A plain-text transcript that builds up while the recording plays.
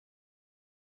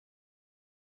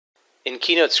In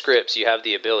Keynote scripts, you have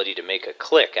the ability to make a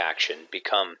click action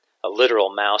become a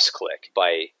literal mouse click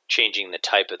by changing the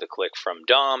type of the click from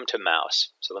DOM to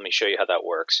mouse. So let me show you how that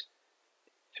works.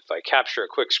 If I capture a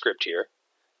quick script here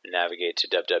and navigate to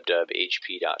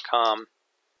www.hp.com,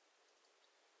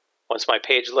 once my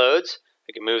page loads,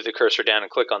 I can move the cursor down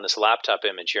and click on this laptop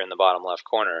image here in the bottom left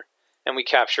corner, and we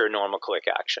capture a normal click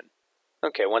action.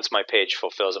 Okay, once my page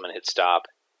fulfills, I'm going to hit stop.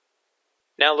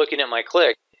 Now looking at my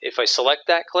click, if I select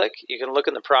that click, you can look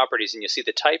in the properties and you'll see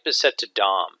the type is set to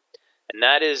DOM. And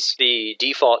that is the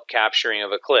default capturing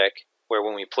of a click, where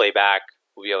when we play back,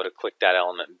 we'll be able to click that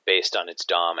element based on its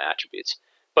DOM attributes.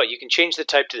 But you can change the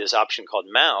type to this option called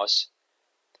mouse.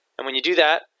 And when you do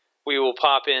that, we will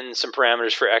pop in some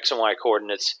parameters for X and Y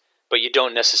coordinates, but you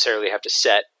don't necessarily have to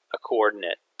set a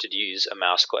coordinate to use a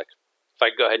mouse click. If I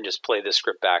go ahead and just play this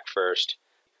script back first,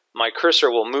 my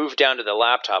cursor will move down to the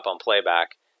laptop on playback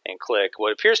and click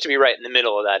what appears to be right in the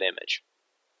middle of that image.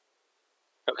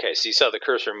 Okay, so you saw the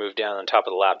cursor move down on top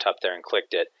of the laptop there and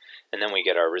clicked it, and then we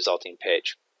get our resulting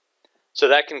page. So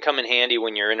that can come in handy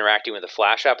when you're interacting with a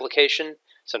Flash application.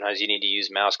 Sometimes you need to use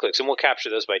mouse clicks, and we'll capture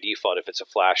those by default if it's a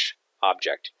Flash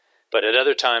object. But at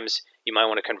other times, you might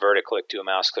want to convert a click to a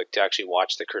mouse click to actually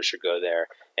watch the cursor go there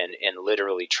and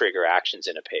literally trigger actions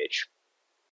in a page.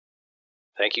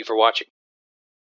 Thank you for watching.